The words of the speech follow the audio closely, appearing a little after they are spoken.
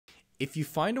If you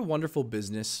find a wonderful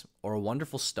business or a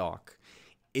wonderful stock,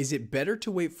 is it better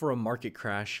to wait for a market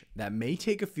crash that may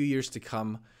take a few years to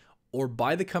come, or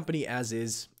buy the company as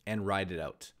is and ride it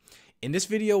out? In this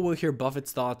video, we'll hear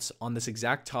Buffett's thoughts on this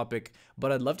exact topic,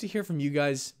 but I'd love to hear from you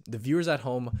guys, the viewers at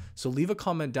home, so leave a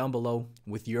comment down below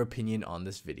with your opinion on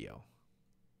this video.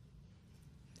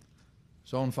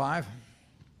 Zone 5.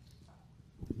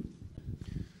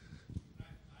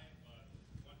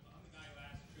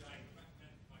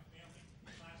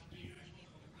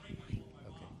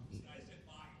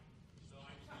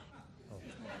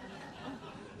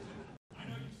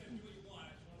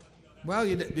 Well,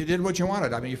 you did what you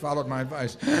wanted. I mean, you followed my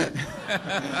advice.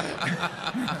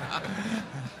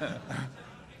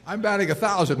 I'm batting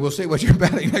 1,000. We'll see what you're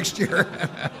batting next year.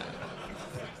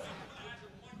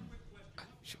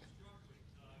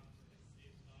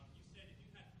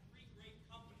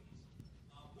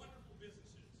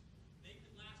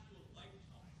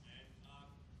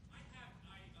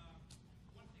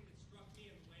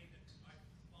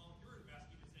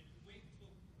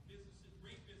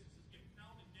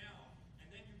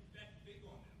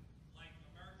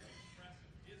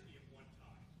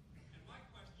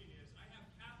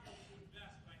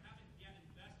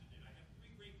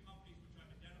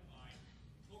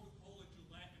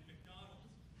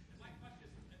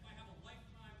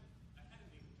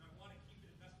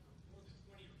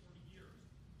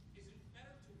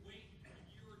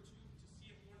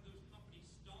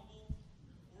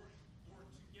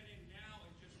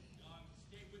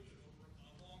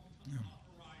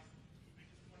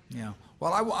 Yeah.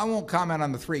 Well, I won't comment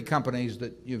on the 3 companies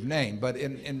that you've named, but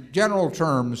in general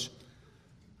terms,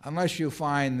 unless you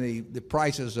find the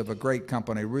prices of a great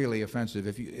company really offensive,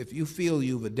 if you feel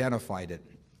you've identified it,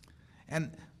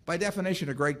 and by definition,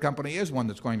 a great company is one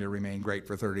that's going to remain great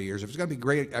for 30 years. If it's going to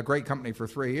be a great company for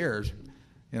 3 years,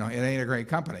 it ain't a great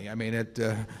company. I mean,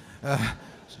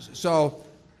 so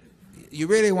you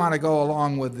really want to go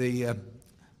along with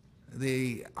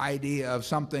the idea of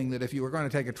something that if you were going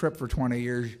to take a trip for 20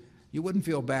 years, you wouldn't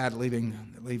feel bad leaving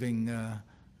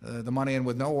the money in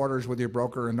with no orders with your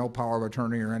broker and no power of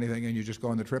attorney or anything, and you just go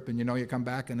on the trip and you come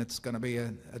back and it's going to be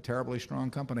a terribly strong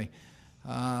company.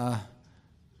 I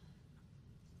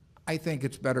think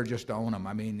it's better just to own them.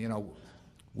 I mean,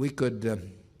 we could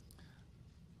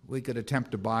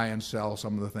attempt to buy and sell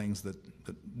some of the things that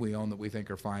we own that we think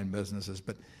are fine businesses,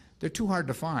 but they're too hard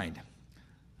to find.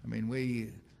 I mean,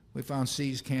 we found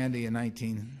See's Candy in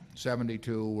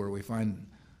 1972, where we find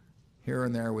here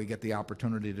and there we get the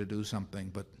opportunity to do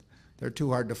something, but they're too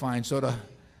hard to find. So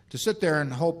to sit there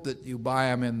and hope that you buy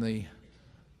them in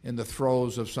the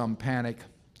throes of some panic,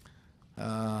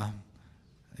 that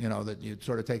you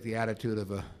sort of take the attitude of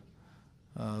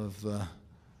a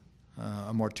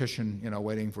mortician,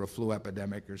 waiting for a flu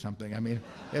epidemic or something. I mean,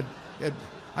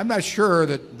 I'm not sure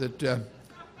that.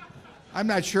 I'm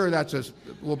not sure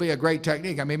will be a great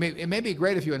technique. I mean, it may be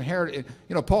great if you inherit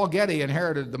it. Paul Getty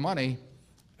inherited the money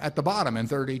at the bottom in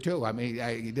 32. I mean,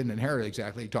 he didn't inherit it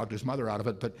exactly. He talked his mother out of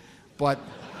it, but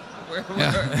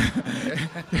yeah.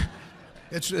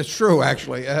 It's true,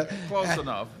 actually. Close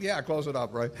enough. Yeah, close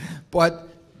enough, right? But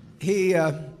he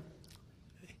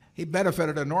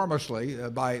benefited enormously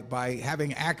by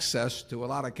having access to a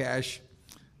lot of cash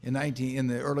in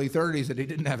the early 30s that he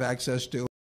didn't have access to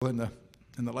in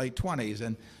the late 20s,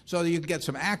 and so you can get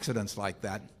some accidents like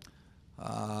that,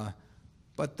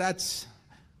 but that's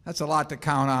a lot to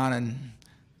count on.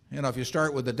 And if you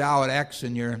start with the Dow at X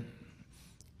and you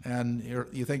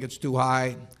think it's too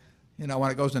high,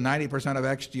 when it goes to 90% of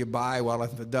X, do you buy? Well,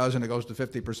 if it does and it goes to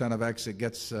 50% of X, it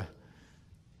gets you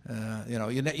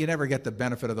never get the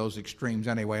benefit of those extremes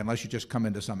anyway, unless you just come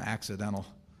into some accidental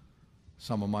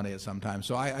sum of money at some time.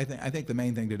 So I think the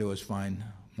main thing to do is find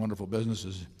wonderful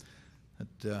businesses.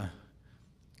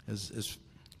 Is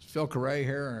Phil Carre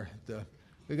here?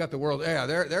 We got the world. Yeah,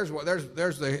 there's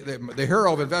the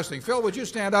hero of investing. Phil, would you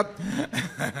stand up?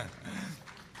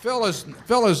 Phil is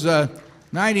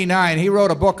 99. He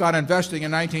wrote a book on investing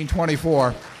in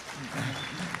 1924.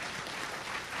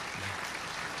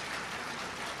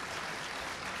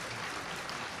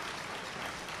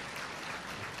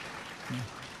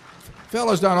 Phil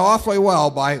has done awfully well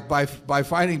by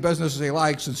finding businesses he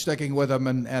likes and sticking with them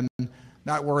and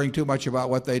not worrying too much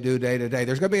about what they do day to day.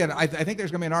 There's going to be I think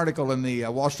there's going to be an article in the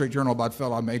Wall Street Journal about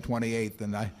Phil on May 28th,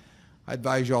 and I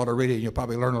advise you all to read it. You'll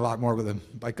probably learn a lot more with him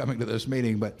by coming to this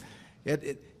meeting. But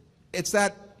it's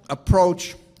that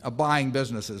approach of buying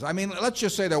businesses. I mean, let's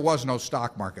just say there was no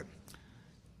stock market,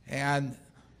 and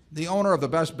the owner of the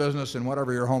best business in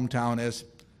whatever your hometown is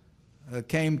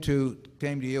came to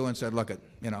you and said, "Look,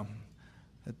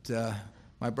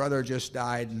 my brother just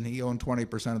died, and he owned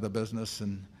 20% of the business,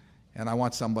 and I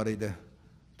want somebody to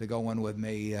go in with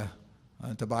me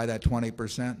to buy that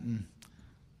 20%. And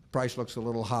the price looks a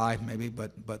little high, maybe,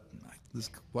 but this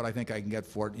is what I think I can get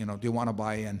for it. Do you want to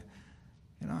buy in?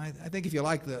 I think if you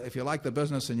like the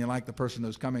business and you like the person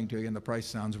who's coming to you, and the price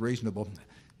sounds reasonable, and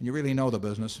you really know the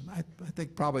business, I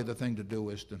think probably the thing to do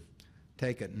is to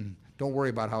take it, and don't worry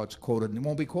about how it's quoted. And it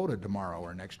won't be quoted tomorrow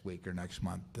or next week or next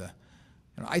month.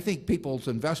 I think people's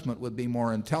investment would be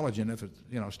more intelligent if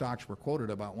stocks were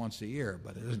quoted about once a year,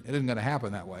 but it isn't going to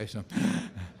happen that way. So,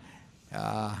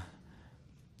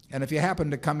 and if you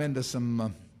happen to come into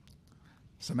some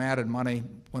added money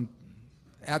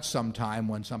at some time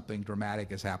when something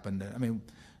dramatic has happened, I mean,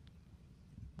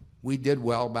 we did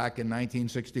well back in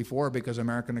 1964 because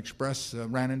American Express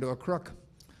ran into a crook.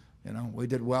 We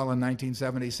did well in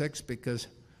 1976 because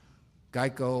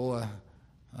Geico's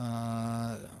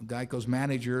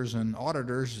managers and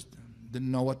auditors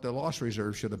didn't know what the loss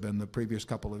reserve should have been the previous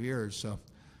couple of years.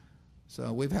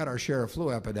 So we've had our share of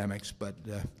flu epidemics, but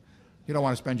you don't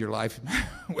want to spend your life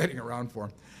waiting around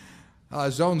for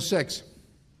them. Zone 6.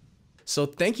 So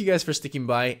thank you guys for sticking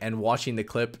by and watching the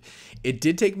clip. It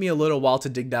did take me a little while to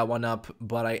dig that one up,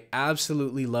 but I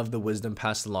absolutely love the wisdom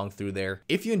passed along through there.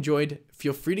 If you enjoyed,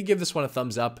 feel free to give this one a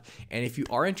thumbs up. And if you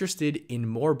are interested in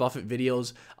more Buffett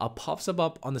videos, I'll pop some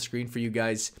up on the screen for you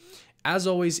guys. As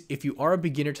always, if you are a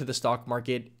beginner to the stock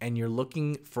market and you're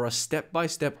looking for a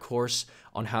step-by-step course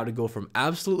on how to go from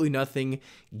absolutely nothing,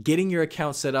 getting your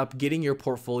account set up, getting your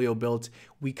portfolio built,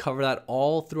 we cover that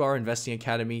all through our Investing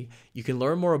Academy. You can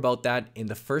learn more about that in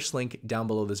the first link down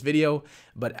below this video.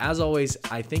 But as always,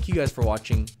 I thank you guys for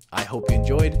watching. I hope you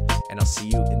enjoyed, and I'll see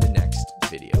you in the next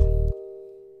video.